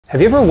Have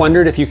you ever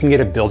wondered if you can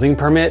get a building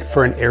permit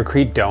for an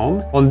Aircrete Dome?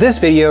 Well, in this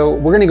video,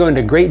 we're going to go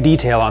into great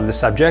detail on the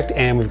subject,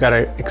 and we've got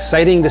an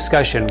exciting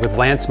discussion with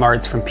Lance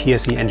Martz from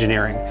PSE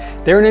Engineering.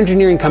 They're an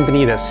engineering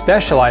company that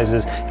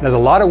specializes and does a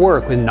lot of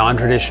work with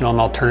non-traditional and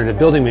alternative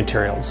building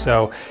materials.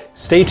 So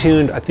stay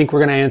tuned. I think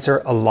we're going to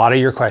answer a lot of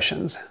your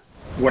questions.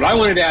 What I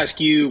wanted to ask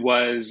you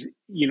was,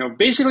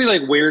 basically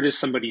like, where does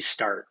somebody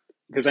start?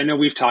 Because I know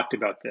we've talked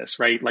about this,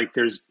 right? Like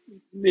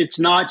it's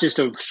not just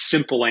a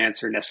simple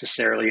answer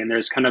necessarily. And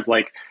there's kind of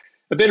like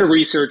a bit of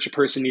research a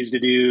person needs to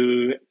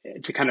do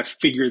to kind of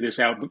figure this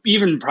out,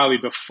 even probably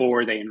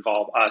before they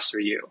involve us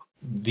or you.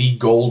 The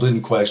golden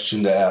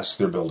question to ask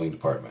their building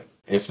department.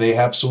 If they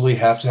absolutely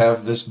have to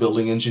have this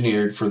building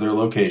engineered for their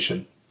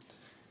location,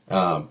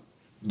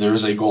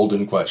 there's a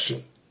golden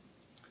question.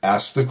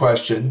 Ask the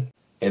question,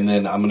 and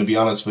then I'm going to be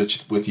honest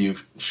with you,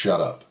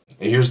 shut up.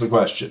 Here's the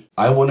question.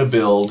 I want to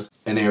build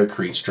an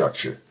Aircrete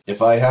structure.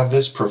 If I have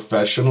this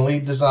professionally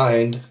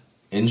designed,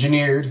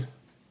 engineered,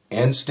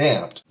 and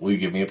stamped, will you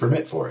give me a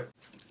permit for it?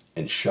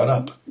 And shut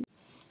up.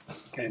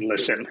 And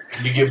listen.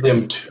 You give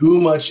them too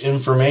much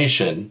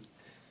information,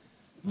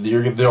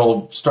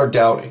 they'll start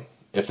doubting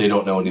if they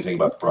don't know anything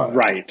about the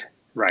product.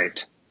 Right.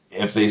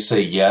 If they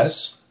say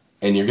yes,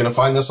 and you're going to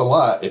find this a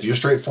lot, if you're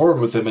straightforward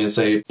with them and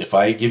say, if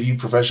I give you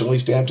professionally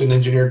stamped and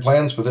engineered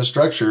plans for this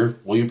structure,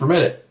 will you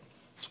permit it?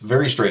 It's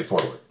very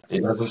straightforward.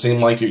 It doesn't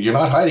seem like you're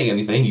not hiding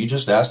anything. You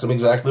just ask them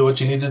exactly what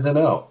you needed to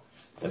know.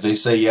 If they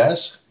say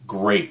yes,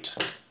 great.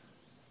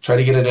 Try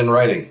to get it in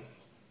writing.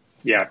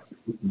 Yeah.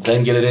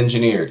 Then get it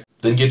engineered.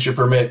 Then get your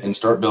permit and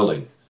start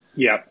building.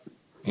 Yeah.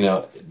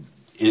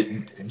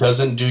 It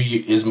doesn't do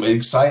you as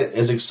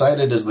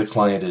excited as the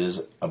client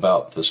is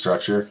about the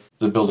structure,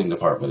 the building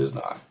department is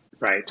not.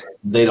 Right.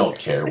 They don't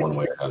care one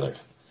way or another.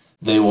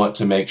 They want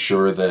to make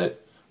sure that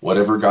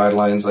whatever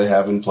guidelines they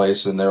have in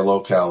place in their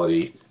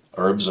locality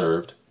are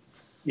observed.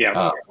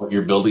 Yeah. What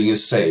you're building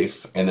is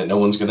safe and that no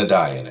one's going to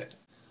die in it.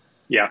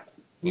 Yeah.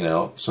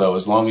 So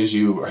as long as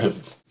you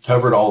have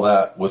covered all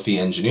that with the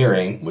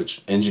engineering,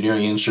 which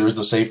engineering ensures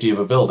the safety of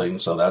a building,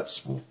 so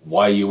that's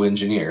why you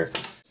engineer,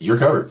 you're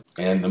covered.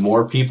 And the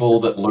more people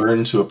that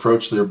learn to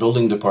approach their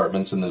building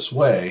departments in this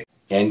way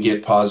and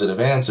get positive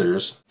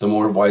answers, the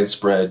more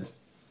widespread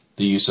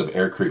the use of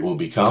Aircrete will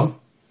become.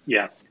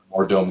 Yeah.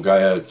 More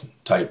Domegaia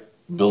type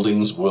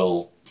buildings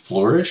will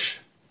flourish.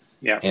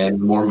 Yeah. And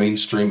more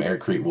mainstream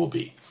Aircrete will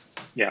be.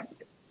 Yeah.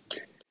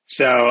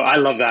 So I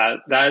love that.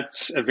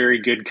 That's a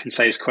very good,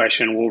 concise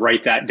question. We'll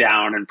write that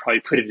down and probably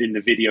put it in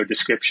the video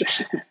description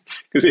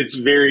because it's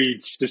very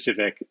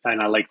specific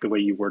and I like the way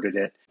you worded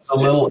it. It's a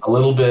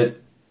little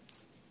bit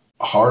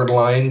hard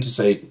line to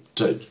say,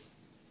 to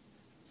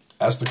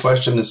ask the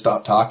question and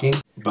stop talking.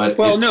 But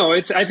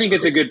I think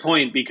it's a good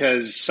point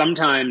because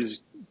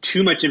sometimes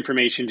too much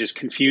information just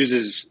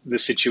confuses the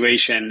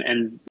situation.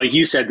 And like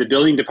you said, the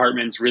building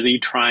department's really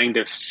trying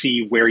to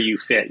see where you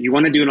fit. You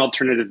want to do an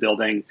alternative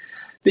building.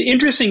 The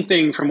interesting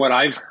thing from what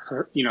I've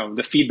heard,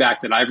 the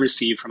feedback that I've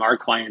received from our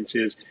clients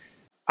is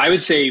I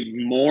would say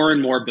more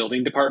and more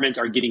building departments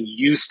are getting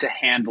used to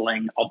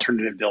handling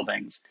alternative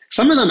buildings.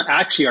 Some of them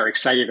actually are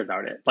excited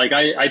about it. Like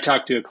I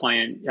talked to a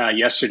client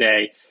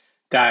yesterday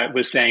that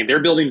was saying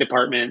their building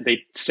department,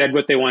 they said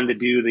what they wanted to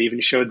do. They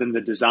even showed them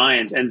the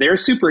designs and they're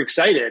super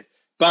excited.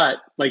 But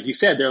like you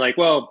said, they're like,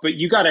 well, but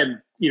you got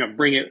to,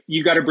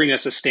 you got to bring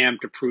us a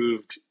stamped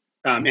approved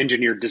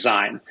engineered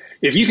design.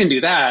 If you can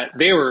do that,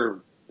 they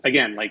were,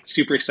 again, like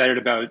super excited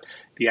about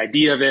the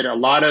idea of it. A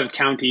lot of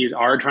counties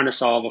are trying to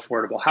solve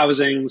affordable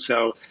housing.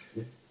 So,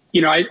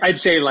 I'd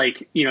say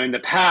like, in the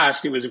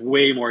past, it was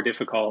way more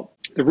difficult.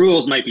 The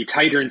rules might be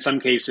tighter in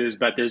some cases,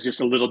 but there's just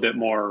a little bit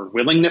more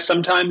willingness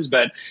sometimes.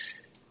 But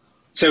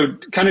so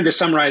kind of to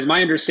summarize,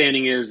 my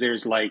understanding is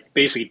there's like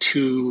basically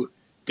two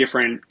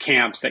different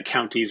camps that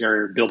counties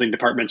or building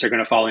departments are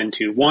going to fall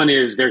into. One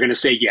is they're going to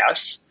say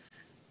yes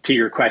to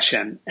your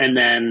question. And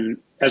then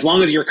as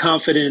long as you're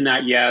confident in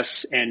that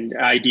yes, and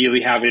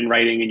ideally have it in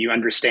writing and you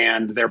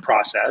understand their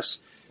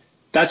process,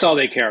 that's all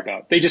they care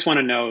about. They just want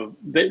to know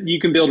that you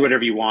can build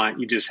whatever you want.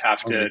 You just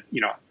have to,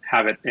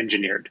 have it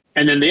engineered.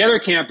 And then the other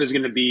camp is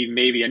going to be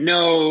maybe a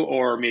no,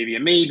 or maybe a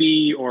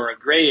maybe, or a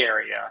gray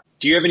area.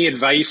 Do you have any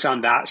advice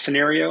on that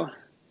scenario?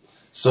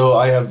 So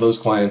I have those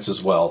clients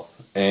as well.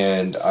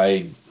 And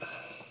I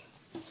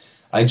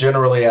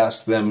generally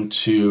ask them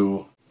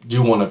to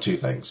do one of two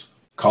things.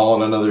 Call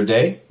on another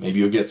day. Maybe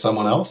you'll get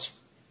someone else.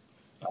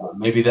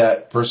 Maybe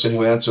that person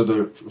who answered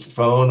the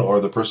phone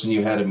or the person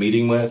you had a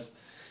meeting with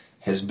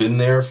has been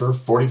there for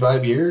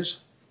 45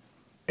 years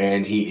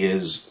and he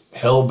is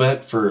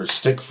hell-bent for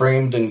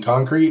stick-framed and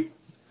concrete,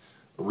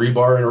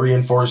 rebar and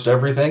reinforced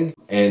everything,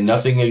 and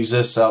nothing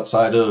exists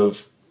outside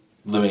of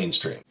the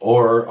mainstream.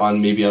 Or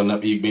maybe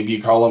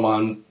you call him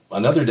on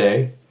another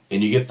day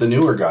and you get the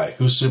newer guy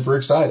who's super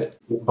excited.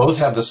 Both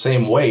have the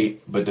same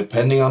weight, but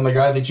depending on the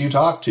guy that you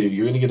talk to,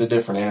 you're going to get a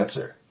different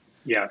answer.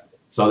 Yeah.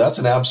 So that's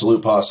an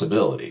absolute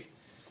possibility.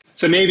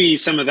 So maybe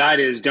some of that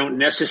is don't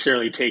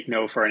necessarily take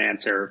no for an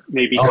answer.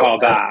 Maybe call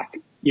back,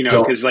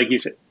 because like you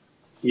said,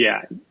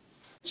 yeah.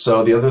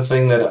 So the other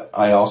thing that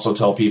I also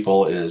tell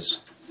people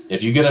is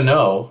if you get a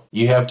no,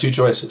 you have two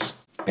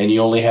choices, and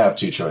you only have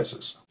two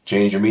choices.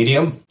 Change your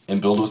medium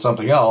and build with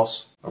something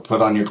else, or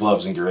put on your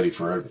gloves and get ready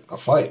for a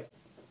fight.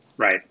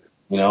 Right.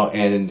 You know,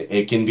 and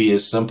it can be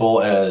as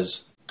simple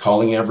as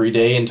calling every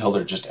day until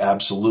they're just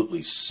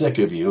absolutely sick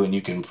of you and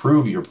you can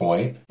prove your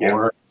point,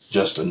 or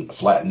just a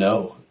flat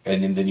no.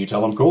 And then you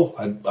tell them, cool,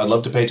 I'd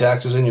love to pay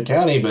taxes in your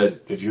county,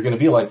 but if you're going to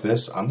be like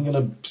this, I'm going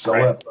to sell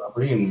that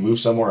property and move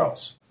somewhere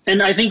else.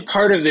 And I think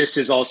part of this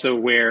is also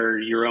where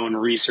your own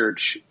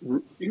research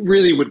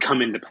really would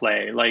come into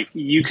play. Like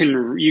you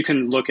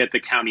can look at the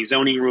county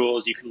zoning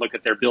rules, you can look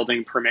at their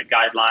building permit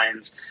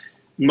guidelines.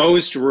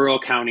 Most rural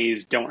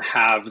counties don't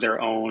have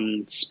their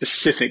own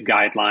specific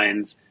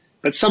guidelines,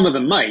 but some of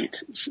them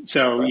might.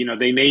 So, you know,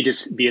 they may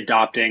just be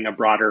adopting a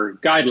broader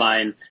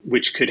guideline,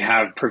 which could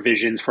have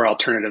provisions for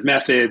alternative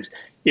methods.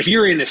 If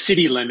you're in a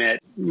city limit,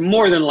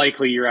 more than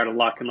likely you're out of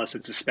luck unless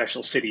it's a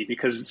special city,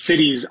 because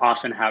cities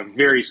often have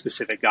very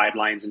specific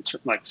guidelines, and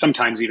like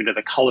sometimes even to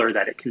the color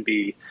that it can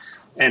be,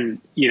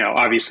 and you know,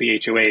 obviously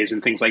HOAs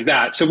and things like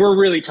that. So we're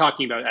really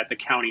talking about at the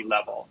county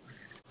level.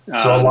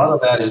 So a lot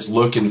of that is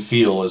look and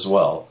feel as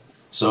well.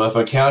 So if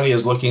a county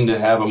is looking to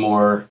have a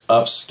more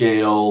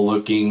upscale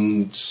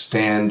looking,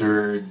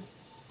 standard,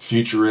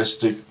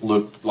 futuristic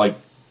look, like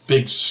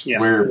big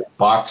square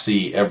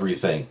boxy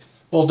everything,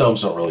 well,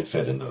 domes don't really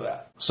fit into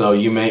that. So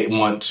you may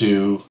want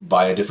to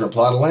buy a different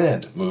plot of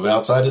land, move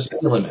outside of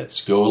city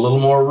limits, go a little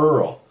more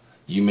rural.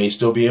 You may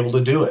still be able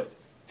to do it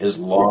as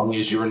long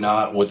as you're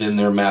not within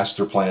their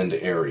master planned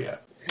area.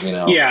 You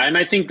know? Yeah, and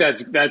I think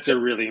that's a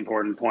really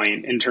important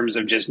point in terms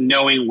of just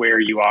knowing where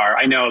you are.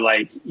 I know,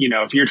 like, you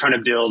know, if you're trying to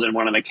build in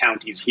one of the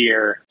counties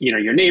here, you know,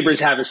 your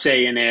neighbors have a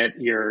say in it.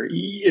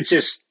 It's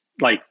just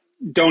like,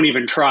 don't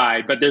even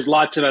try. But there's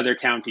lots of other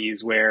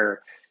counties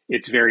where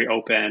it's very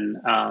open.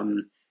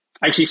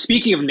 Actually,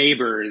 speaking of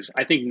neighbors,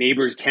 I think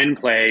neighbors can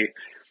play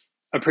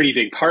a pretty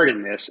big part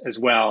in this as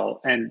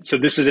well. And so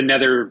this is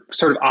another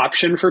sort of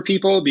option for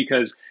people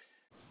because,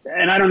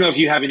 and I don't know if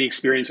you have any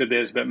experience with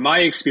this, but my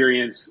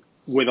experience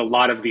with a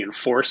lot of the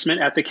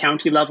enforcement at the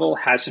county level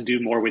has to do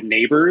more with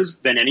neighbors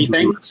than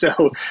anything. Mm-hmm.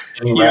 So,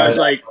 you know, it's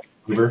like,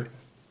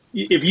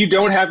 if you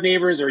don't have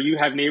neighbors or you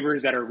have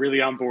neighbors that are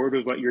really on board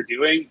with what you're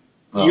doing,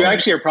 you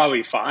actually are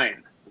probably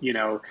fine. You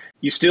know,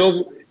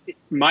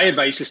 my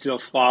advice is still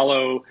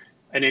follow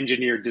an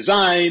engineered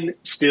design,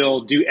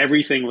 still do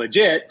everything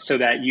legit so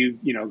that you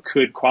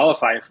could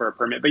qualify for a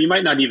permit, but you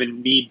might not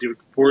even need to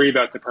worry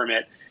about the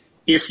permit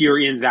if you're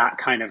in that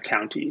kind of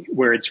county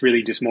where it's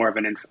really just more of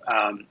an,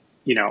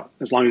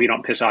 as long as you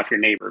don't piss off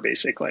your neighbor,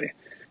 basically.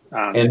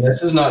 And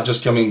this is not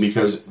just coming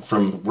because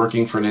from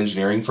working for an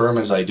engineering firm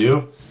as I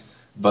do,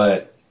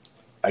 but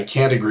I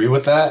can't agree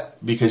with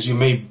that because you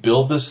may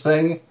build this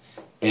thing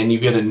and you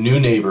get a new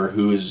neighbor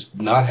who is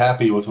not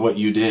happy with what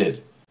you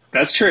did.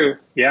 That's true.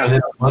 Yeah. And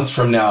then a month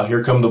from now,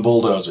 here come the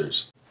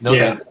bulldozers. No,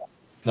 thanks.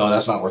 No,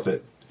 that's not worth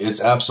it.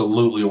 It's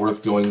absolutely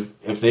worth going.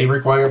 If they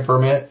require a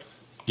permit,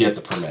 get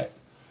the permit.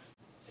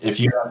 If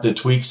you have to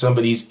tweak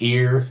somebody's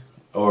ear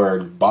or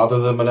bother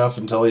them enough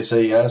until they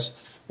say yes,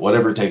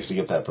 whatever it takes to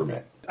get that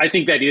permit. I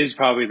think that is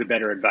probably the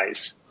better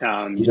advice.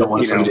 You don't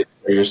want somebody to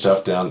tear your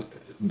stuff down.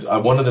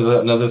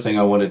 Another thing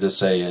I wanted to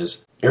say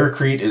is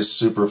Aircrete is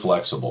super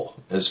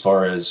flexible as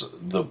far as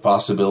the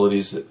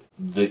possibilities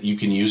that you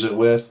can use it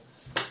with.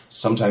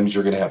 Sometimes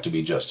you're going to have to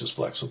be just as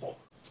flexible.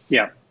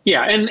 Yeah.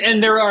 Yeah.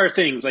 And there are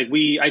things like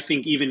I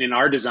think even in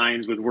our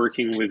designs with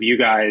working with you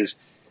guys,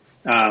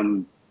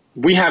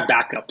 we have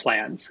backup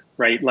plans,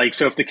 right? Like,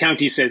 so if the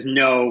county says,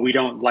 no, we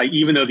don't like,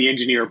 even though the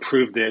engineer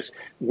approved this,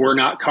 we're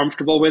not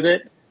comfortable with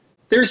it.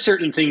 There's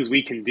certain things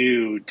we can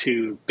do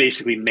to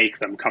basically make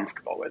them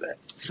comfortable with it.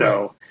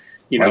 So,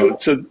 on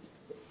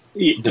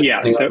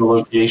the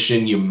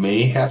location, you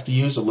may have to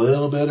use a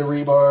little bit of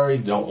rebar.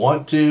 You don't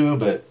want to,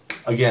 but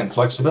again,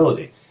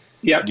 flexibility.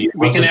 Yeah,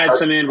 we can add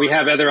some in. We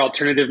have other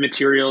alternative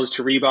materials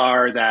to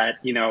rebar that,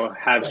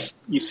 have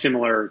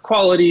similar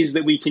qualities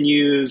that we can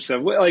use. So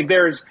like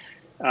there's,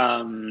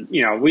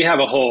 we have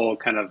a whole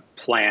kind of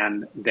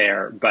plan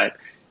there, but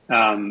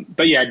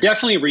yeah,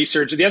 definitely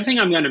research. The other thing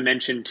I'm going to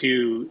mention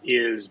too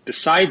is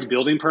besides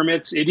building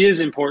permits, it is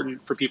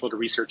important for people to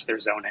research their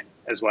zoning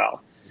as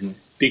well,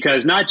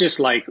 because not just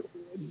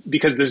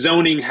because the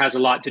zoning has a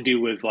lot to do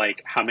with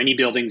like how many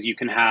buildings you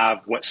can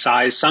have, what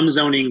size. Some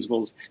zonings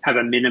will have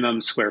a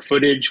minimum square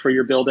footage for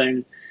your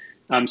building.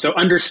 So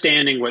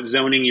understanding what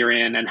zoning you're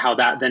in and how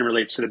that then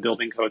relates to the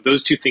building code,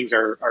 those two things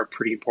are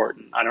pretty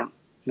important. I don't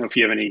know if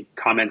you have any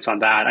comments on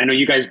that. I know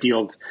you guys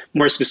deal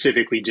more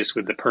specifically just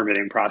with the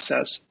permitting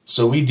process.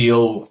 So we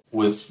deal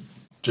with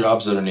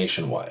jobs that are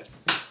nationwide.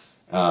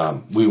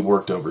 We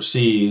worked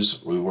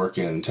overseas, we work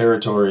in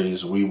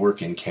territories, we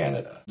work in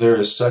Canada. There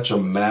is such a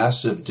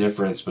massive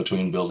difference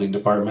between building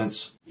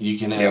departments. You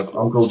can have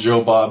Uncle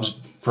Joe Bob's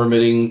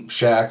permitting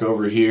shack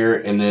over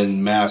here and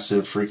then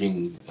massive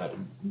freaking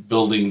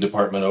building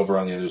department over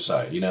on the other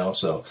side,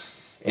 So,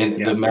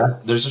 and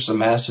there's just a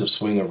massive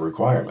swing of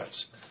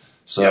requirements.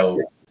 So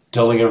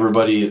telling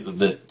everybody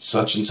that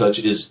such and such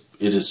is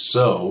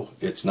so,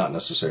 it's not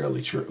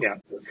necessarily true. Yeah.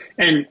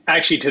 And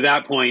actually, to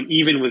that point,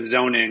 even with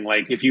zoning,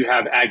 like if you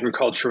have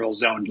agricultural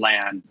zoned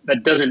land,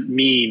 that doesn't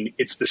mean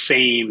it's the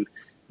same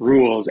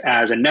rules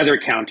as another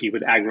county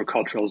with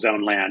agricultural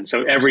zoned land.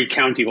 So every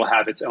county will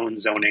have its own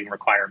zoning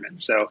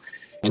requirements. So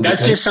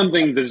that's just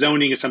something, the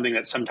zoning is something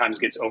that sometimes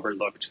gets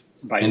overlooked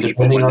by people. And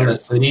depending on the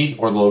city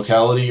or the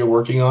locality you're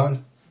working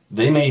on,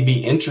 they may be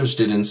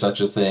interested in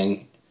such a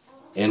thing.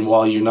 And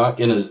while you're not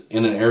in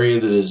an area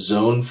that is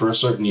zoned for a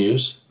certain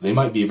use, they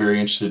might be very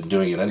interested in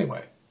doing it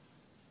anyway.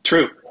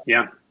 True.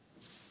 Yeah.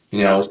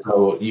 You know,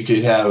 so you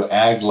could have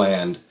ag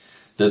land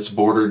that's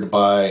bordered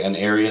by an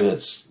area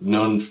that's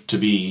known to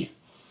be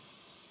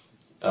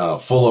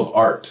full of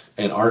art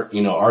and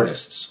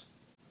artists.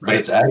 But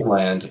it's ag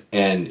land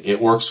and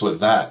it works with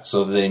that.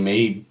 So they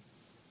may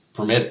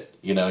permit it.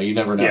 You know, you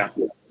never know. Yeah.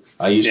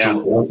 I used to,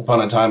 once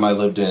upon a time, I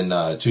lived in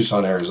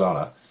Tucson,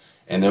 Arizona,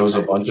 and there was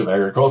a bunch of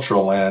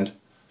agricultural land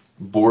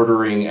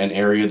bordering an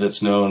area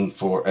that's known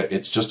for,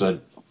 it's just a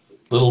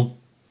little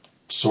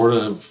sort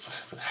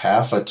of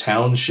half a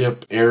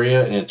township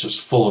area, and it's just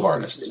full of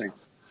artists.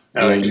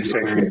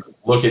 You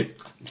look at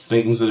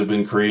things that have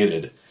been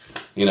created,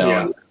 you know.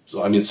 Yeah.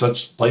 So, I mean,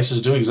 such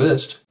places do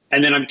exist.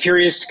 And then I'm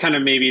curious to kind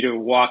of maybe to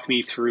walk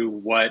me through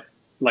what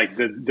like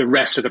the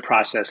rest of the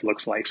process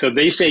looks like. So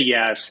they say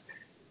yes.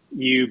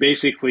 You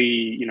basically,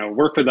 you know,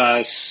 work with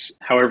us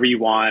however you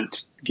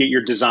want, get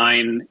your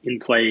design in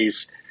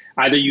place,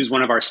 either use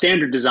one of our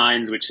standard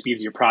designs, which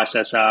speeds your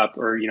process up,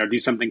 or, you know, do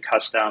something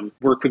custom,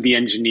 work with the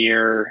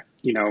engineer,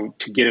 you know,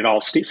 to get it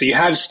all. So you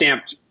have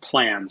stamped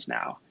plans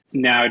now.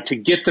 Now to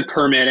get the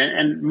permit,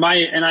 and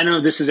I know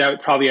this is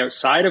probably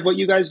outside of what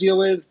you guys deal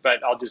with,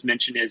 but I'll just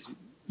mention is,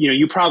 you know,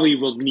 you probably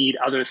will need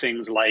other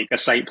things like a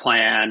site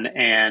plan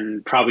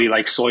and probably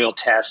like soil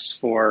tests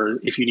for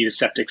if you need a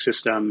septic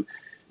system.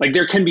 Like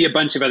there can be a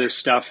bunch of other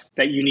stuff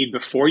that you need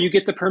before you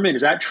get the permit.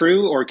 Is that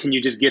true? Or can you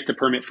just get the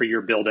permit for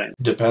your building?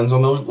 Depends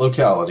on the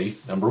locality,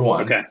 number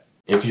one. Okay.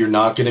 If you're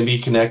not going to be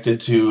connected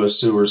to a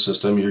sewer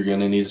system, you're going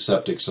to need a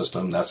septic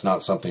system. That's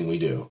not something we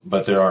do.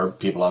 But there are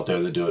people out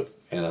there that do it,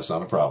 and that's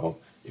not a problem.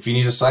 If you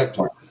need a site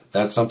plan,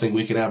 that's something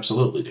we can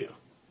absolutely do.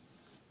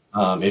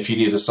 If you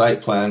need a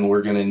site plan,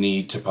 we're going to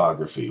need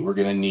topography. We're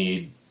going to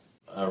need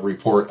a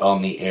report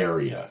on the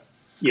area.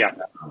 Yeah.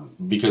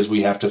 Because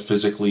we have to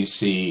physically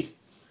see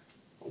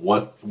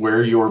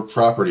where your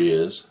property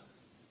is,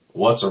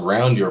 what's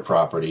around your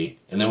property,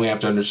 and then we have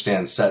to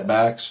understand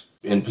setbacks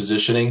and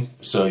positioning.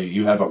 So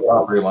you have a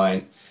property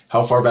line.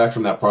 How far back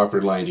from that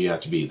property line do you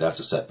have to be? That's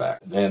a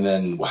setback. And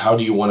then how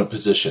do you want to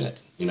position it?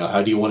 You know,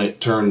 how do you want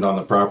it turned on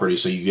the property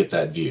so you get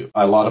that view?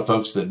 A lot of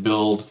folks that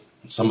build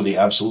some of the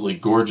absolutely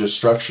gorgeous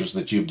structures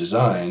that you've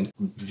designed,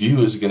 view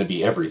is going to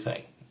be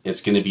everything.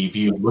 It's going to be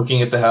view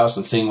looking at the house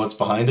and seeing what's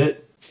behind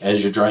it.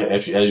 As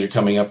you're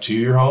coming up to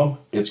your home,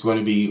 it's going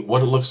to be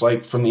what it looks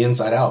like from the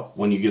inside out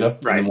when you get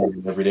up in the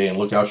morning every day and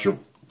look out your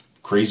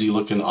crazy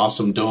looking,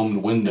 awesome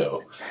domed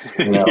window.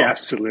 You know? Yeah,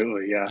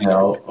 absolutely. Yeah. You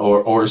know,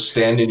 or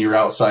stand in your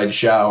outside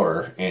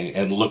shower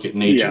and look at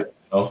nature.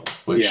 You know,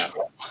 which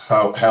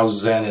how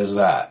zen is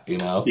that? You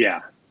know?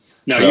 Yeah.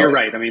 No, so, you're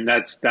right. I mean,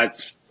 that's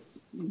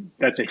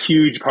a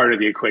huge part of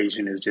the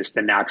equation is just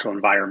the natural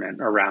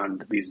environment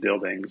around these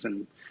buildings,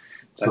 and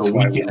that's so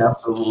we can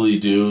absolutely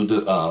do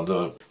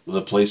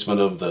the placement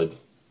of the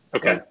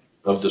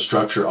of the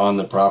structure on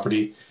the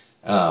property,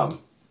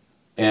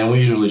 and we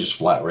usually just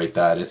flat rate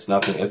that. It's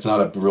nothing. It's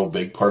not a real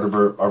big part of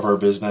our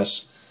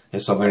business.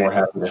 It's something we're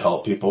happy to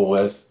help people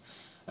with.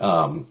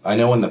 I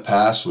know in the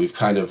past we've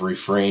kind of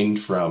refrained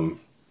from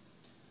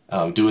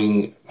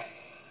doing.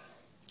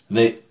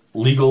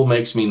 Legal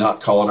makes me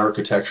not call it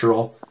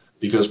architectural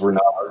because we're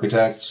not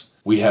architects.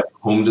 We have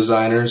home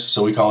designers,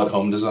 so we call it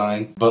home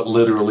design. But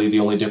literally the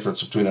only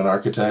difference between an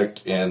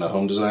architect and a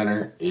home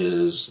designer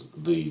is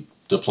the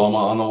diploma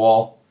on the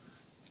wall.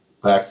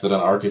 The fact that an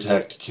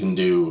architect can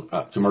do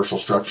commercial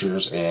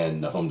structures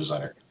and a home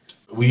designer.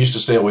 We used to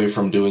stay away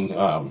from doing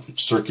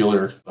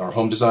circular or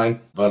home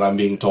design, but I'm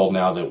being told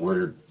now that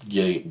we're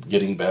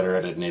getting better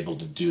at it and able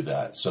to do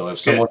that. So if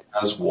someone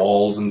has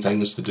walls and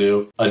things to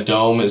do, a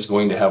dome is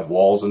going to have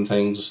walls and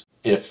things.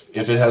 If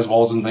it has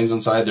walls and things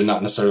inside, they're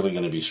not necessarily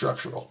going to be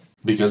structural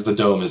because the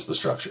dome is the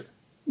structure.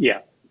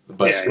 Yeah.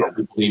 But still,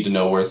 people need to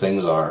know where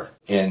things are.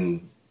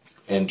 And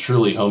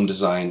truly, home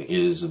design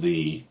is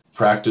the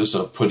practice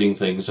of putting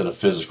things in a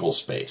physical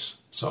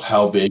space. So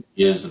how big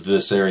is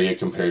this area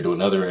compared to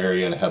another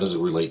area, and how does it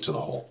relate to the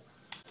whole?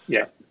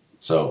 Yeah.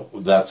 So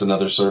that's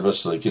another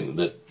service that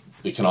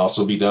can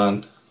also be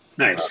done.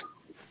 Nice.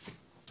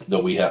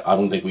 That we have. I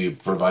don't think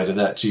we've provided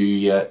that to you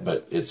yet,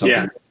 but it's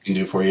something we can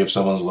do for you if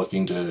someone's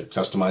looking to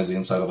customize the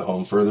inside of the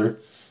home further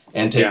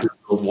and take the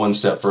build one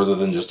step further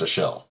than just a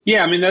shell.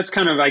 Yeah, I mean, that's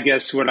kind of, I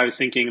guess, what I was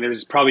thinking.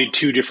 There's probably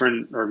two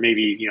different, or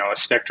maybe, you know, a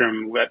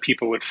spectrum that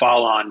people would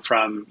fall on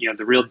from, you know,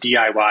 the real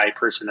DIY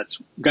person that's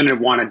going to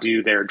want to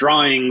do their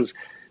drawings.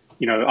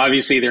 You know,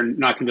 obviously they're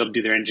not going to be able to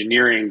do their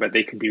engineering, but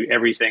they can do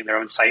everything, their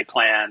own site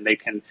plan. They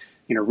can,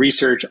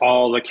 research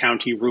all the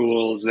county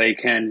rules. They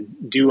can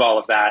do all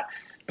of that.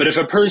 But if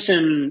a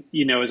person,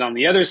 is on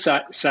the other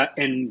side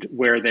end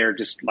where they're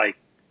just like,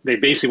 they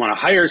basically want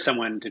to hire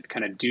someone to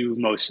kind of do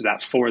most of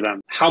that for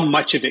them, how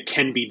much of it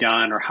can be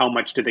done or how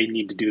much do they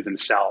need to do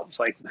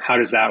themselves? Like, how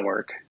does that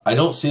work? I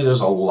don't see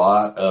there's a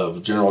lot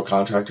of general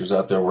contractors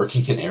out there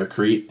working in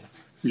Aircrete.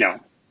 No.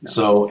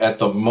 So at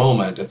the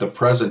moment, at the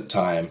present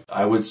time,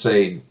 I would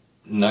say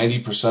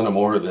 90% or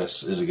more of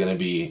this is going to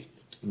be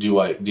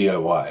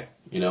DIY,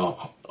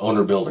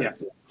 owner builder. Yeah.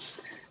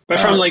 But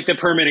from like the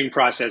permitting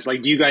process,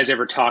 like, do you guys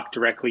ever talk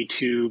directly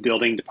to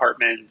building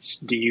departments?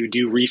 Do you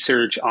do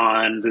research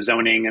on the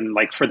zoning and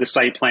like for the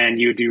site plan,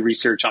 you do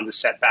research on the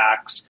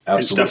setbacks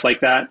and stuff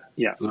like that?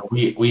 Yeah.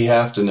 We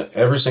have to know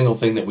every single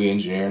thing that we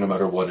engineer, no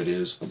matter what it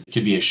is. It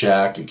could be a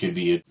shack. It could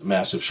be a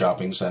massive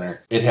shopping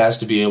center. It has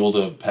to be able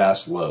to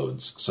pass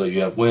loads. So you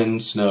have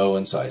wind, snow,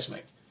 and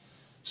seismic.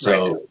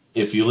 So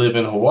if you live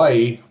in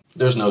Hawaii,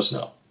 there's no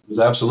snow.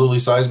 There's absolutely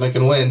seismic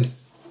and wind.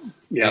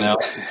 Yeah.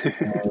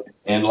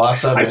 And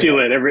lots of I feel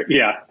it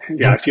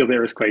I feel the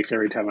earthquakes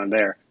every time I'm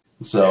there.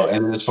 So,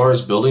 and as far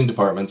as building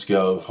departments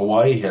go,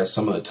 Hawaii has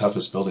some of the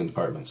toughest building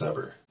departments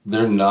ever.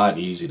 They're not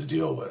easy to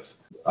deal with.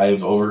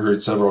 I've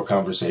overheard several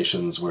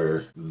conversations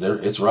where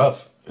it's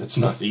rough. It's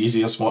not the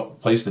easiest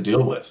place to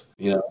deal with.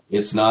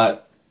 It's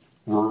not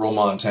rural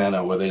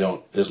Montana where they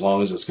don't, as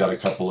long as it's got a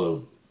couple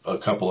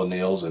of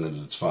nails in it,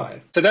 it's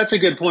fine. So that's a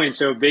good point.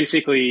 So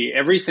basically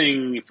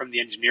everything from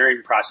the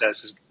engineering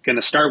process is going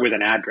to start with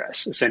an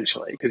address,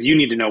 essentially, because you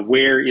need to know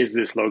where is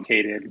this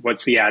located,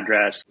 what's the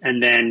address,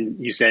 and then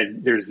you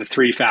said there's the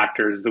three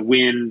factors, the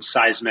wind,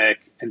 seismic,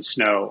 and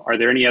snow. Are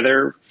there any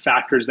other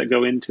factors that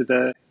go into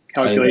the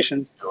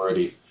calculations?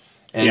 Majority.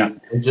 And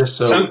just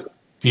so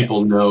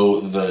people know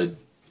the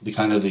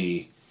kind of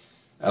the,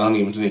 I don't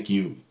even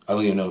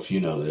know if you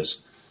know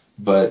this,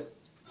 but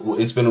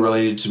it's been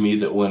related to me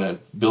that when a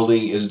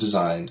building is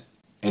designed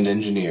and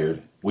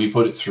engineered, we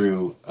put it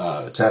through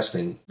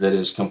testing that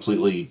is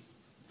completely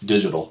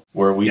digital,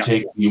 where we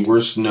take the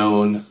worst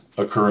known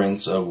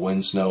occurrence of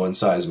wind, snow, and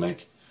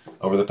seismic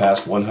over the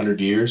past 100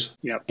 years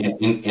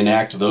and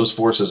enact those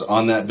forces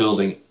on that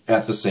building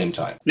at the same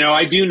time. No,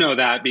 I do know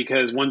that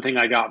because one thing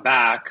I got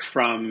back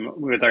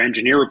with our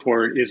engineer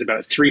report is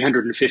about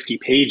 350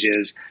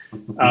 pages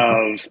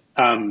of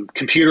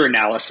computer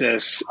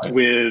analysis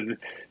with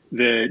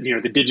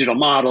the digital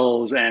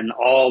models and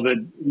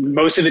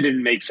most of it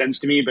didn't make sense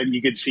to me, but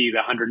you could see the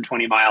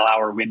 120 mile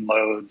hour wind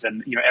loads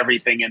and,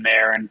 everything in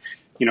there and,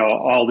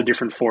 all the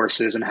different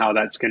forces and how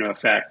that's going to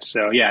affect.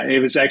 So yeah, it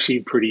was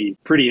actually pretty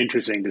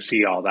interesting to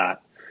see all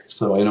that.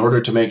 So in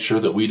order to make sure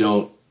that we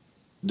don't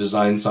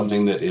design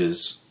something that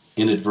is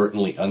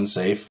inadvertently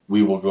unsafe,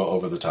 we will go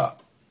over the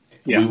top.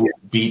 Yeah. We will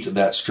beat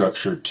that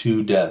structure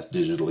to death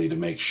digitally to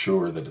make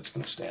sure that it's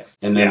going to stand,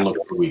 and then look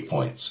for weak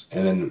points,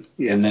 and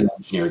then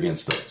engineer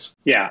against those.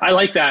 Yeah, I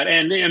like that,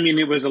 and I mean,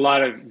 it was a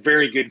lot of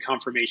very good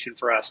confirmation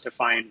for us to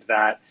find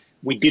that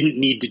we didn't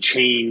need to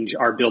change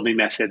our building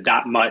method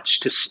that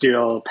much to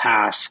still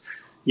pass,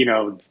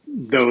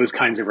 those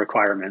kinds of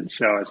requirements.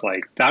 So it's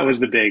like that was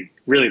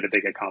really the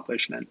big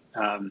accomplishment.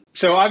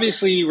 So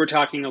obviously, we're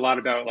talking a lot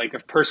about like a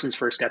person's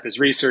first step is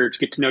research,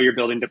 get to know your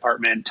building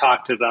department,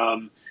 talk to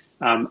them.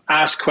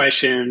 Ask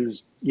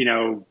questions,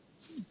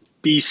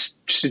 be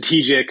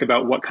strategic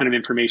about what kind of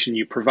information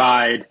you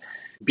provide,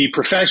 be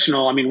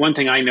professional. I mean, one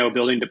thing I know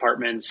building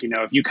departments,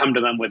 if you come to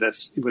them with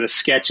a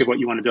sketch of what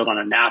you want to build on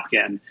a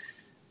napkin,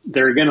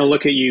 they're going to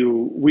look at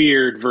you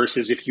weird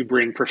versus if you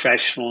bring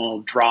professional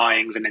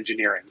drawings and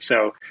engineering.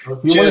 So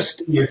if you want to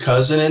send your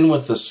cousin in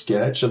with the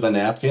sketch of the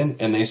napkin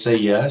and they say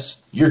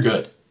yes, you're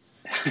good.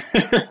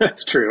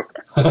 That's true.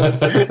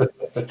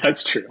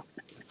 That's true.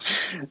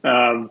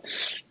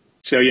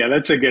 So yeah,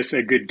 that's, I guess,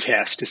 a good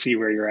test to see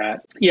where you're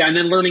at. Yeah, and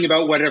then learning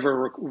about what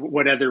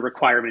other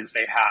requirements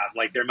they have.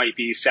 Like there might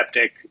be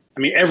septic. I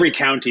mean, every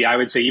county, I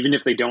would say, even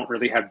if they don't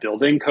really have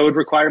building code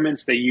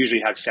requirements, they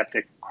usually have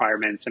septic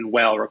requirements and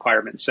well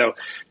requirements. So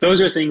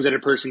those are things that a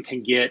person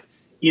can get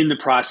in the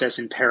process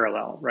in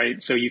parallel,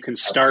 right? So you can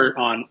start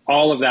on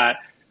all of that.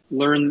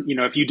 Learn,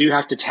 if you do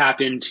have to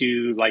tap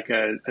into like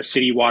a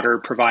city water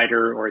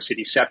provider or a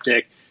city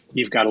septic,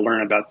 you've got to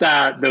learn about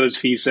that, those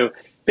fees. So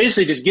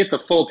basically just get the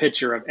full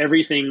picture of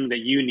everything that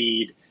you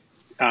need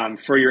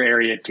for your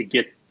area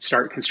to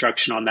start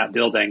construction on that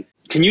building.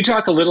 Can you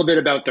talk a little bit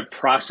about the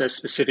process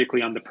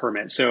specifically on the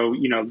permit? So,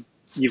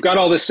 you've got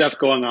all this stuff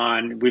going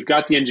on. We've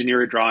got the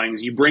engineer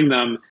drawings. You bring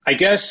them. I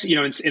guess,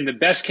 in the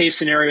best case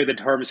scenario, the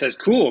department says,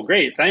 cool,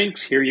 great,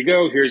 thanks. Here you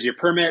go. Here's your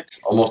permit.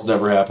 Almost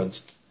never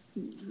happens.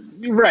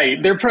 Right.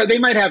 They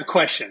might have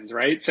questions,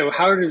 right? So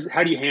how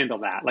do you handle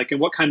that? Like, and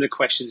what kinds of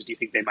questions do you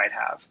think they might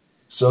have?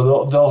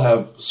 So they're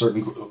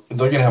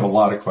going to have a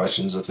lot of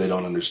questions if they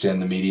don't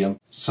understand the medium.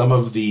 Some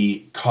of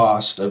the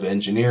cost of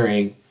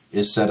engineering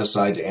is set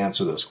aside to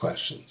answer those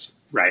questions.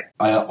 Right.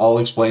 I'll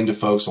explain to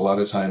folks a lot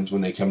of times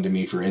when they come to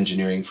me for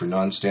engineering for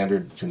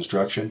non-standard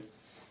construction,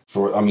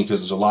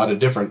 because there's a lot of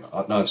different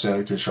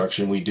non-standard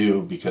construction we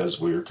do because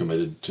we're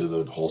committed to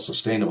the whole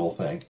sustainable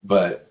thing.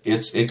 But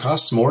it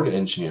costs more to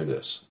engineer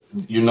this.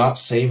 You're not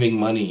saving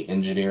money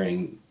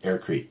engineering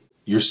Aircrete.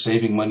 You're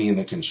saving money in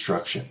the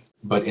construction.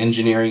 But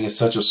engineering is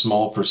such a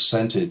small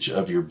percentage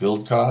of your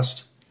build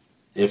cost.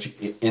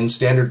 If in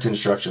standard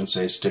construction,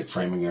 say stick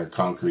framing or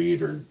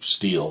concrete or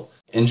steel,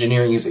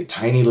 engineering is a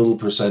tiny little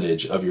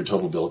percentage of your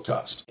total build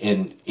cost.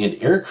 In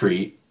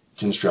Aircrete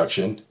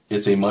construction,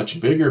 it's a much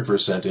bigger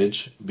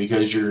percentage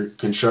because your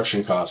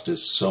construction cost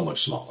is so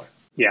much smaller.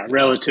 Yeah,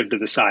 relative to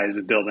the size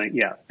of building.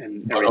 Yeah,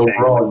 and but everything.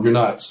 Overall, you're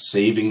not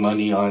saving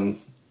money on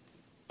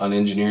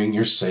engineering.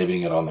 You're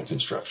saving it on the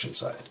construction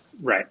side.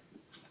 Right.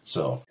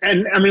 So,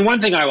 and I mean,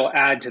 one thing I will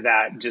add to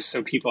that, just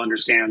so people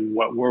understand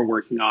what we're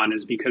working on,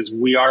 is because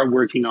we are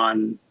working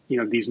on,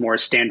 these more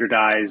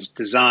standardized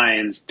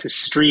designs to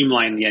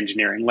streamline the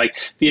engineering. Like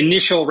the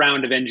initial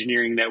round of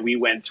engineering that we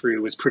went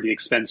through was pretty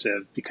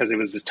expensive because it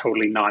was this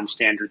totally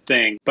non-standard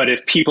thing. But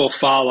if people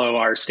follow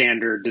our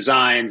standard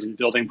designs and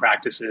building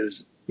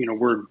practices,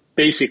 we're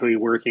basically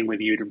working with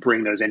you to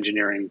bring those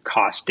engineering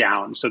costs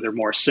down so they're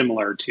more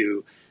similar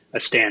to a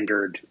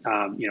standard,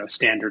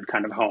 standard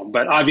kind of home.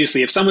 But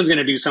obviously, if someone's going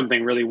to do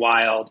something really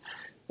wild,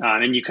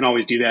 and you can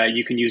always do that,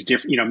 you can use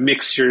different,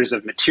 mixtures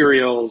of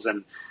materials,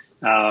 and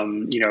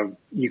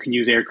you can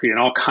use Aircrete in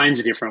all kinds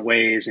of different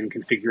ways and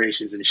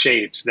configurations and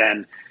shapes.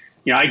 Then,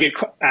 I get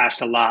asked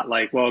a lot,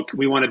 like, well,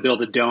 we want to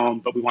build a dome,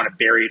 but we want to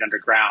bury it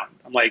underground.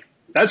 I'm like,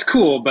 that's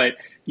cool, but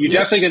you're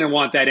definitely going to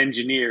want that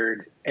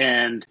engineered.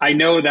 And I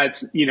know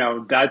that's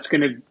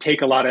going to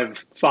take a lot of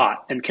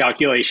thought and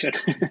calculation.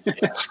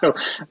 So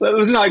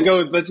let's not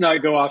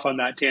go off on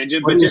that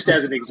tangent, but just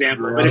as an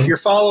example. But if you're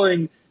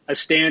following a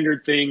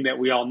standard thing that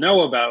we all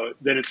know about,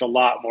 then it's a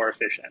lot more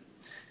efficient.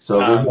 So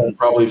they're going to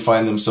probably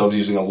find themselves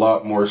using a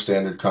lot more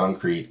standard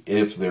concrete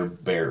if they're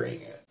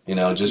burying it,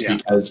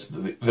 because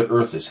the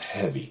earth is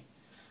heavy.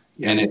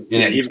 And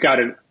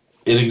it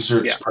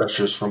exerts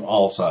pressures from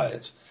all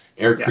sides.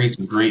 Aircrete's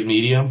a great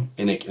medium,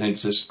 and it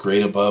exists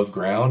great above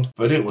ground,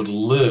 but it would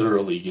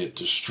literally get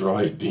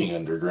destroyed being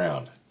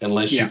underground.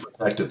 Unless you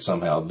protect it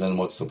somehow, then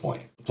what's the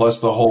point? Plus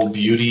the whole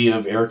beauty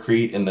of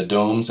Aircrete and the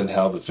domes and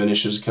how the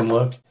finishes can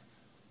look.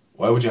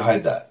 Why would you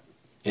hide that?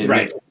 It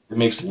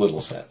makes little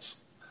sense.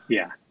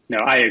 Yeah, no,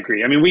 I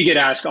agree. I mean, we get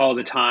asked all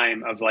the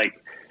time of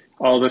like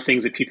all the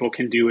things that people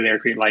can do with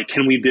Aircrete, like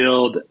can we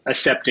build a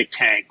septic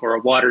tank or a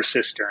water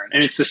cistern?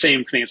 And it's the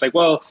same thing. It's like,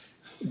 well,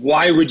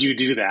 why would you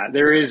do that?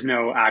 There is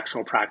no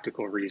actual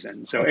practical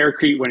reason. So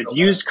Aircrete, when it's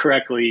used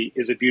correctly,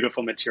 is a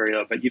beautiful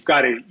material, but you've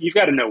got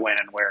to know when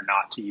and where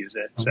not to use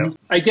it. So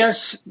I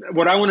guess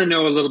what I want to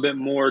know a little bit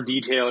more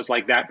detail is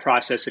like that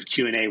process of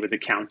Q&A with the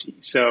county.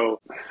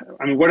 So,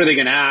 I mean, what are they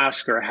going to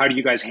ask, or how do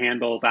you guys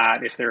handle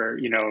that if they're,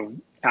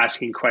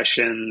 asking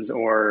questions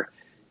or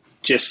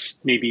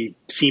just maybe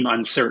seem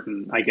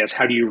uncertain? I guess,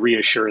 how do you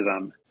reassure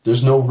them?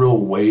 There's no real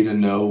way to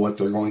know what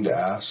they're going to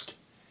ask.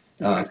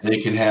 They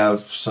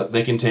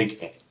can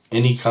take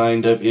any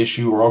kind of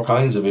issue or all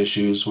kinds of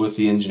issues with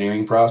the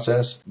engineering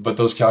process, but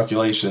those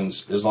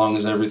calculations, as long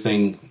as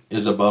everything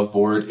is above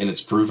board and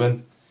it's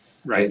proven,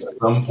 at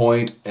some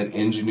point an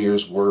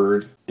engineer's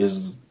word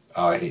is,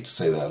 I hate to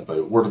say that,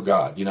 but word of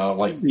God,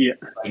 like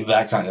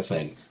that kind of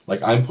thing.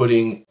 Like I'm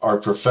putting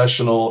our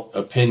professional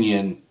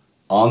opinion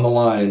on the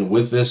line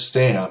with this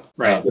stamp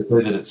to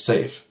say that it's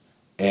safe.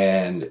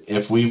 And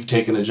if we've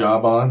taken a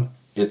job on,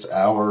 it's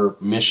our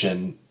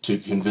mission to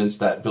convince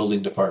that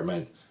building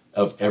department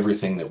of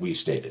everything that we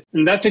stated.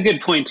 And that's a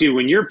good point too.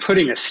 When you're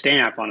putting a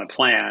stamp on a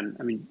plan,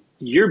 I mean,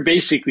 your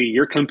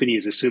company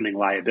is assuming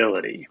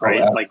liability,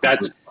 right? Like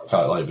that's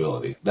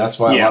liability. That's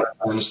why a lot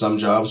of times some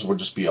jobs will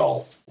just be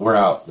we're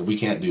out. We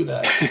can't do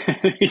that.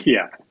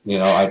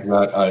 I've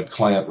got a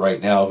client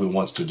right now who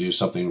wants to do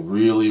something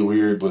really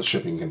weird with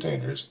shipping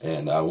containers,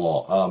 and I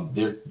will.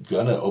 They're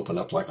gonna open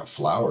up like a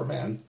flower,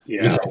 man.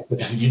 Yeah,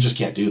 you just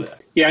can't do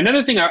that. Yeah,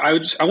 another thing I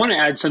want to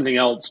add something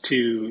else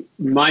to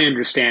my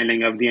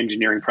understanding of the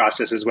engineering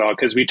process as well,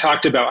 because we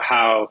talked about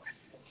how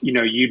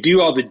you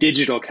do all the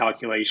digital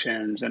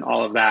calculations and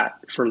all of that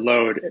for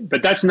load,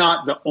 but that's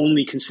not the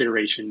only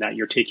consideration that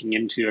you're taking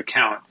into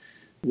account.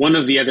 One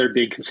of the other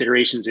big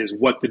considerations is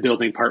what the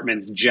building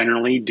departments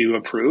generally do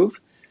approve.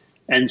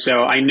 And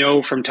so I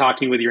know from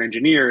talking with your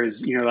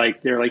engineers,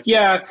 they're like,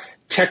 yeah,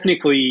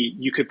 technically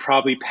you could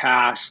probably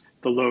pass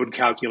the load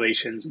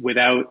calculations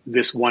without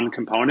this one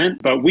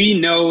component. But we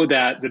know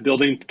that the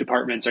building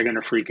departments are going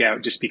to freak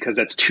out just because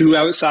that's too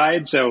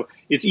outside. So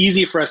it's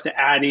easy for us to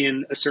add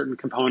in a certain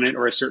component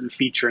or a certain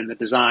feature in the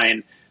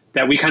design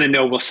that we kind of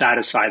know will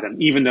satisfy them,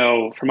 even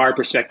though from our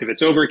perspective,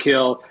 it's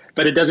overkill,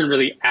 but it doesn't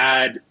really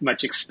add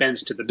much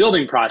expense to the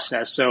building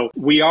process. So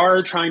we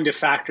are trying to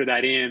factor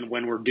that in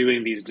when we're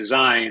doing these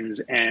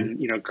designs and,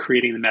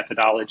 creating the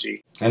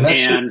methodology. And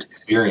that's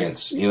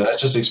experience,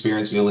 that's just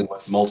experience dealing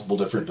with multiple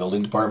different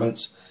building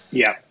departments.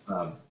 Yeah.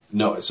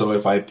 So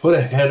if I put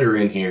a header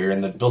in here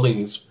and the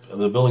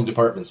building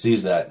department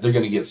sees that, they're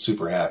going to get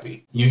super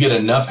happy. You get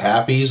enough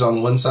happies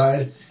on one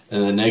side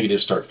and the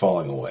negatives start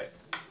falling away.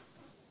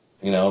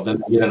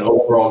 Then you get an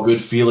overall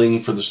good feeling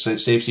for the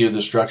safety of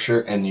the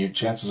structure, and your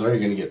chances are you're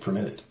going to get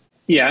permitted.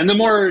 Yeah, and the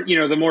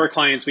more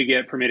clients we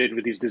get permitted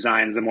with these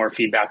designs, the more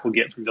feedback we'll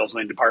get from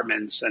building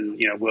departments, and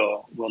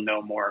we'll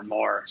know more and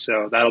more.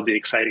 So that'll be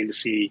exciting to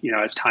see,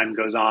 as time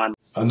goes on.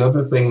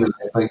 Another thing that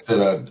I think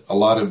that a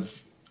lot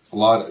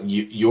of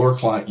your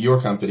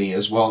company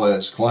as well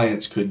as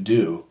clients could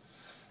do,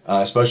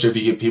 especially if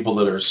you get people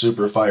that are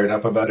super fired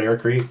up about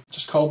Aircrete,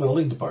 just call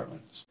building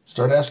departments.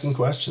 Start asking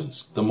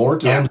questions. The more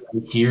times you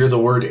hear the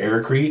word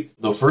Aircrete,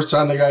 the first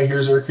time the guy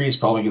hears Aircrete, he's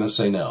probably going to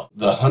say no.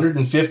 The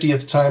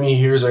 150th time he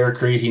hears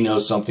Aircrete, he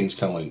knows something's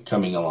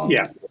coming along.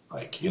 Yeah.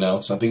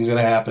 Something's going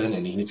to happen,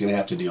 and he's going to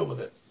have to deal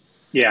with it.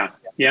 Yeah.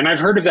 Yeah, and I've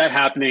heard of that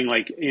happening.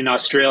 Like in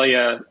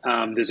Australia,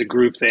 there's a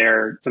group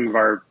there. Some of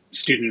our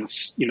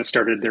students,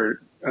 started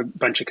a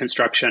bunch of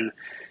construction,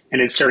 and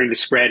it's starting to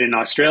spread in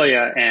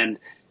Australia. And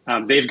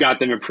they've got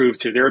them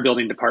approved through their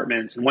building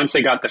departments. And once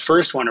they got the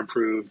first one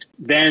approved,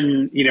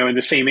 then, in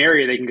the same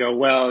area, they can go,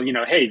 well,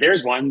 hey,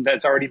 there's one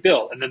that's already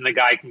built. And then the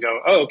guy can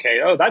go, oh, okay.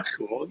 Oh, that's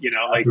cool.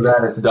 After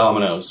that, it's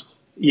dominoes.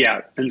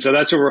 Yeah. And so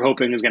that's what we're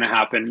hoping is going to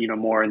happen,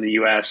 more in the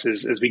US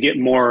as we get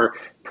more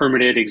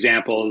permitted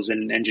examples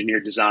and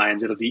engineered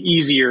designs. It'll be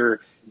easier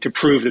to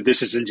prove that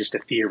this isn't just a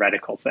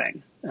theoretical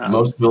thing.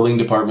 Most building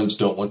departments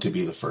don't want to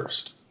be the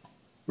first.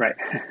 Right.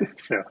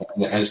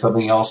 And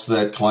something else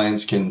that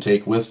clients can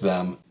take with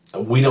them,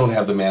 we don't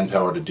have the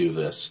manpower to do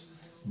this,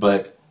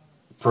 but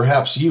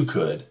perhaps you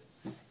could,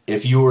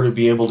 if you were to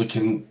be able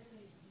to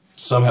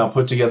somehow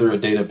put together a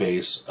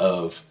database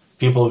of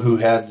people who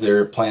had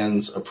their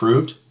plans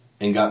approved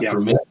and got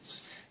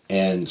permits,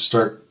 and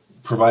start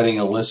providing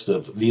a list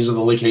of these are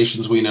the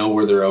locations we know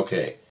where they're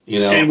okay.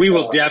 And we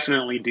will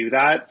definitely do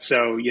that.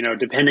 So,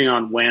 depending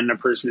on when a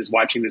person is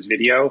watching this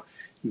video,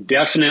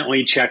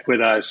 definitely check with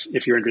us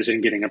if you're interested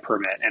in getting a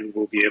permit, and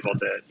we'll be able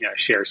to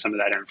share some of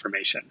that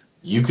information.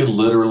 You could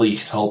literally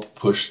help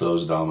push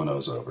those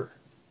dominoes over.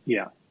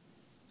 Yeah.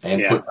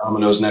 And put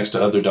dominoes next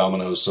to other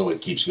dominoes so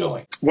it keeps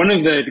going. One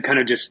of the kind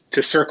of, just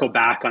to circle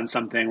back on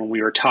something when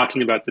we were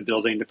talking about the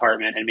building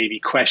department and maybe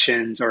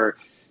questions or,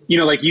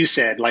 like you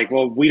said,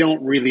 well, we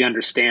don't really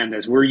understand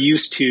this. We're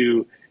used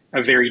to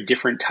a very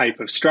different type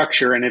of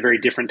structure and a very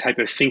different type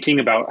of thinking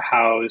about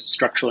how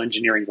structural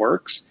engineering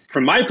works.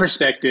 From my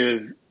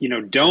perspective,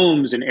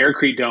 domes and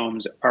Aircrete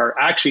domes are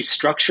actually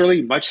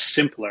structurally much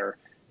simpler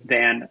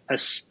than a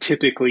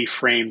typically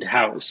framed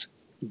house.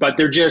 But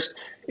they're just,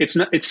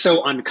 it's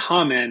so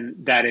uncommon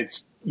that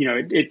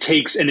it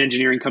takes an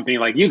engineering company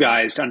like you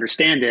guys to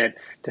understand it,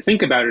 to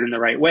think about it in the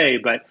right way.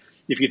 But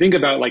if you think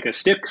about like a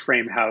stick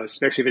frame house,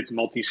 especially if it's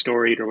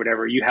multi-storied or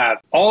whatever, you have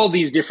all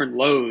these different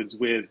loads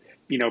with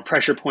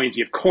pressure points,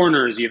 you have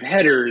corners, you have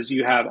headers,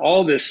 you have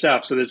all this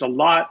stuff. So there's a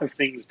lot of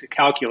things to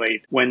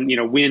calculate when,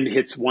 wind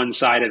hits one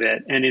side of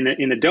it. And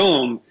in a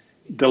dome,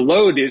 the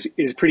load is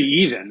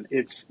pretty even.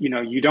 It's,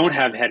 you don't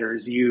have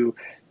headers, you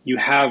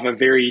have a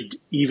very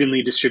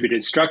evenly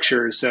distributed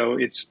structure. So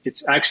it's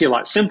actually a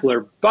lot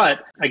simpler.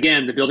 But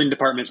again, the building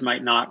departments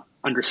might not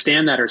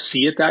understand that or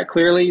see it that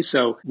clearly.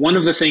 So one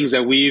of the things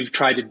that we've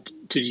tried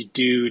to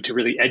do to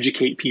really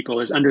educate people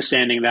is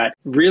understanding that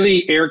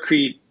really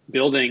Aircrete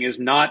building is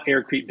not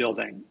Aircrete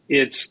building.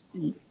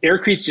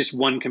 Aircrete's just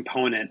one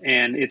component,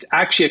 and it's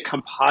actually a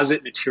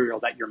composite material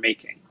that you're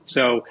making.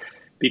 So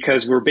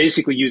because we're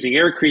basically using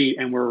Aircrete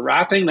and we're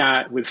wrapping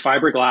that with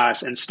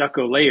fiberglass and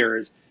stucco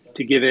layers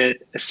to give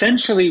it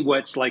essentially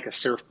what's like a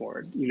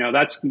surfboard.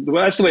 That's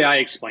the way I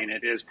explain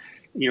it is,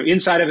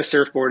 inside of a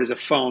surfboard is a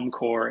foam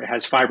core. It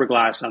has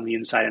fiberglass on the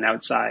inside and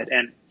outside,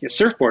 and a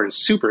surfboard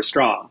is super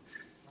strong.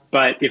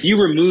 But if you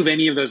remove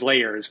any of those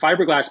layers,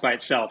 fiberglass by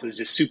itself is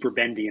just super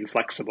bendy and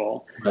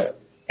flexible, right,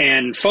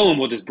 and foam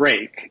will just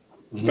break.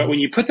 Mm-hmm. But when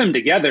you put them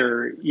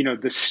together,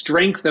 the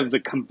strength of the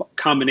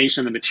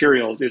combination of the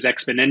materials is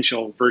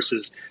exponential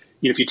versus,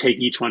 if you take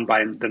each one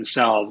by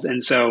themselves.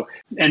 And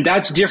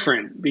that's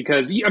different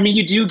because,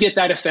 you do get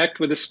that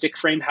effect with a stick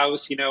frame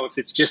house, if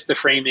it's just the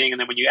framing. And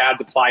then when you add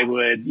the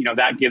plywood,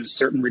 that gives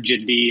certain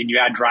rigidity, and you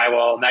add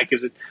drywall and that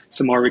gives it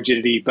some more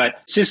rigidity,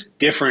 but it's just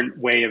different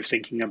way of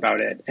thinking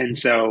about it. And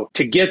so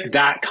to get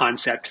that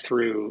concept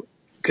through,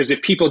 because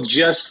if people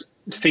just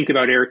think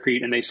about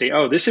Aircrete and they say,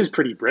 oh, this is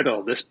pretty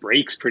brittle, this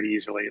breaks pretty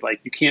easily,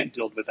 you can't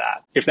build with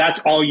that. If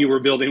that's all you were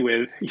building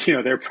with,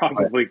 they're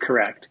probably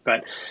correct.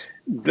 But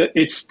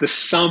it's the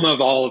sum of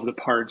all of the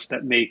parts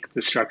that make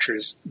the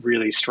structures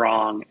really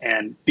strong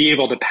and be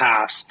able to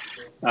pass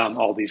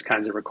all these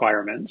kinds of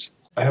requirements.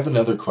 I have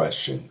another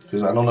question,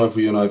 because I don't know if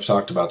you and I have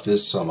talked about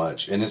this so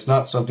much, and it's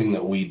not something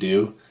that we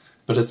do,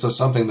 but it's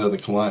something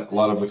that a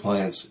lot of the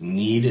clients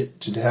need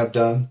to have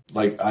done.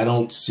 I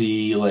don't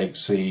see,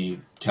 say,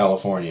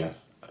 California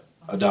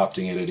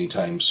adopting it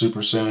anytime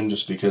super soon,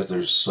 just because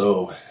they're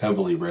so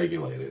heavily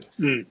regulated.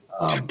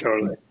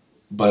 Totally.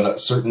 But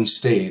certain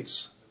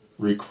states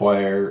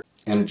require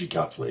energy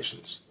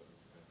calculations.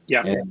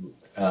 Yeah. And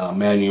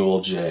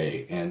Manual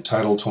J and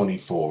Title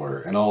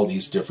 24 and all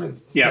these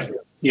different things.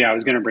 Yeah, I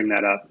was going to bring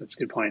that up. That's a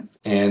good point.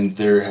 And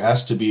there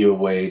has to be a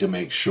way to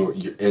make sure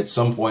at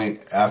some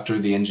point after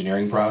the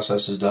engineering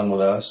process is done with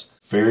us,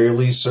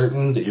 fairly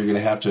certain that you're going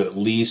to have to at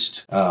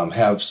least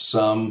have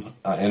some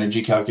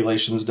energy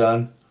calculations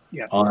done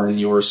on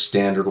your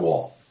standard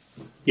wall.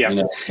 Yeah.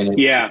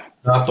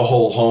 Not the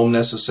whole home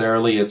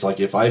necessarily. It's like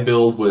if I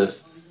build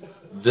with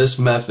this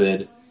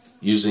method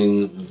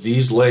using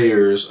these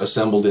layers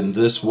assembled in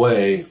this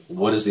way,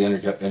 what is the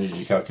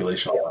energy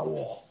calculation on our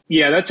wall?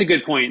 Yeah, that's a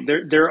good point.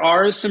 There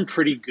are some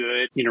pretty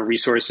good,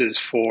 resources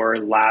for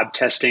lab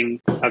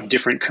testing of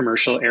different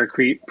commercial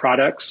Aircrete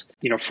products,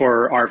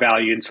 for our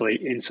value,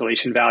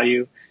 insulation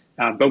value.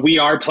 But we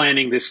are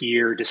planning this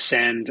year to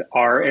send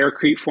our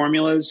Aircrete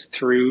formulas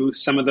through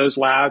some of those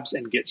labs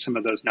and get some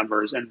of those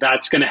numbers. And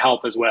that's going to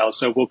help as well.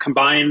 So we'll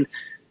combine,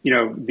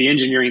 the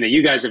engineering that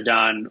you guys have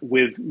done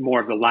with more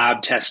of the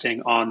lab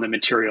testing on the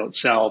material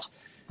itself.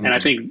 Mm-hmm. And I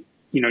think,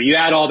 you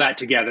add all that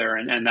together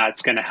and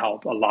that's going to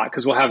help a lot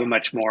because we'll have a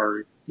much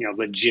more,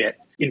 legit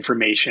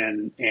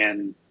information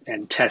and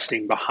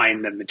testing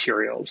behind the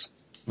materials.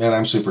 Man,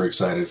 I'm super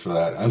excited for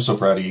that. I'm so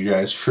proud of you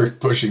guys for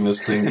pushing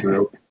this thing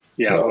through.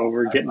 Yeah, so well,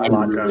 we're getting a lot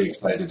done. I'm really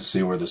excited to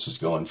see where this is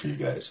going for you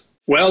guys.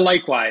 Well,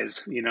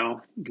 likewise,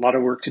 a lot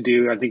of work to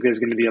do. I think there's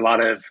going to be a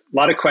lot of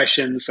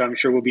questions, so I'm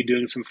sure we'll be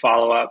doing some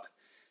follow-up.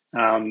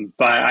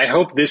 But I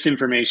hope this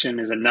information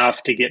is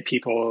enough to get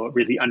people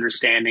really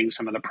understanding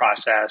some of the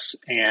process.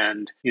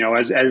 And,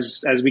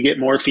 as we get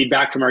more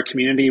feedback from our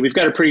community, we've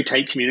got a pretty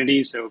tight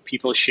community. So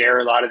people share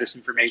a lot of this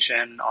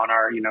information on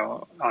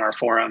our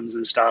forums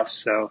and stuff.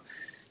 So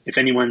if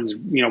anyone's,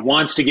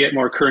 wants to get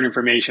more current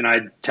information,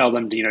 I'd tell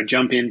them to,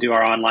 jump into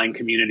our online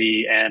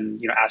community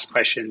and, ask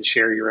questions,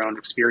 share your own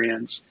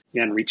experience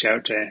and reach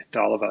out to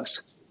all of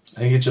us. I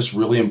think it's just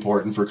really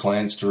important for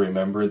clients to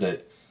remember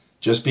that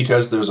just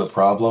because there's a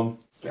problem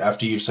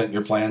after you've sent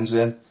your plans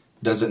in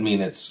doesn't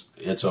mean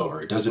it's over.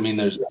 It doesn't mean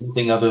there's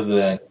anything other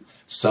than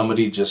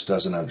somebody just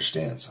doesn't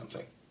understand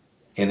something.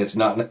 And it's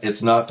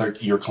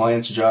not your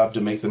client's job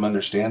to make them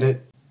understand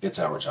it. It's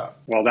our job.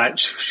 Well, that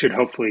should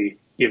hopefully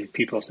give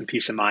people some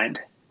peace of mind.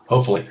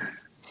 Hopefully.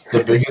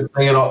 The biggest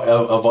thing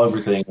of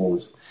everything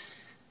is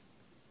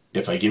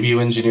if I give you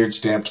engineered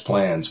stamped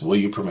plans, will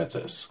you permit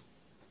this?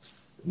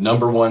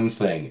 Number one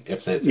thing.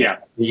 If it's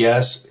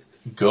yes,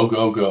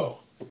 go.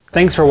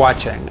 Thanks for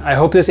watching. I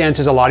hope this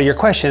answers a lot of your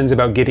questions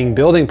about getting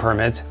building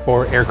permits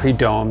for Aircrete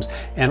domes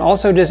and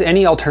also just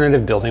any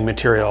alternative building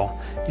material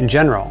in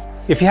general.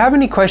 If you have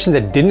any questions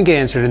that didn't get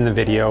answered in the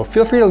video,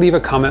 feel free to leave a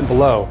comment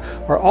below,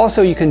 or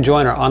also you can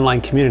join our online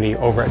community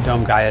over at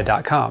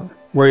domegaia.com,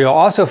 where you'll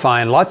also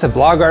find lots of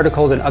blog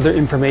articles and other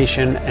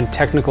information and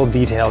technical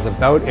details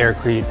about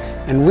Aircrete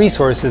and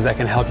resources that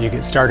can help you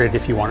get started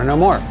if you want to know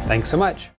more. Thanks so much.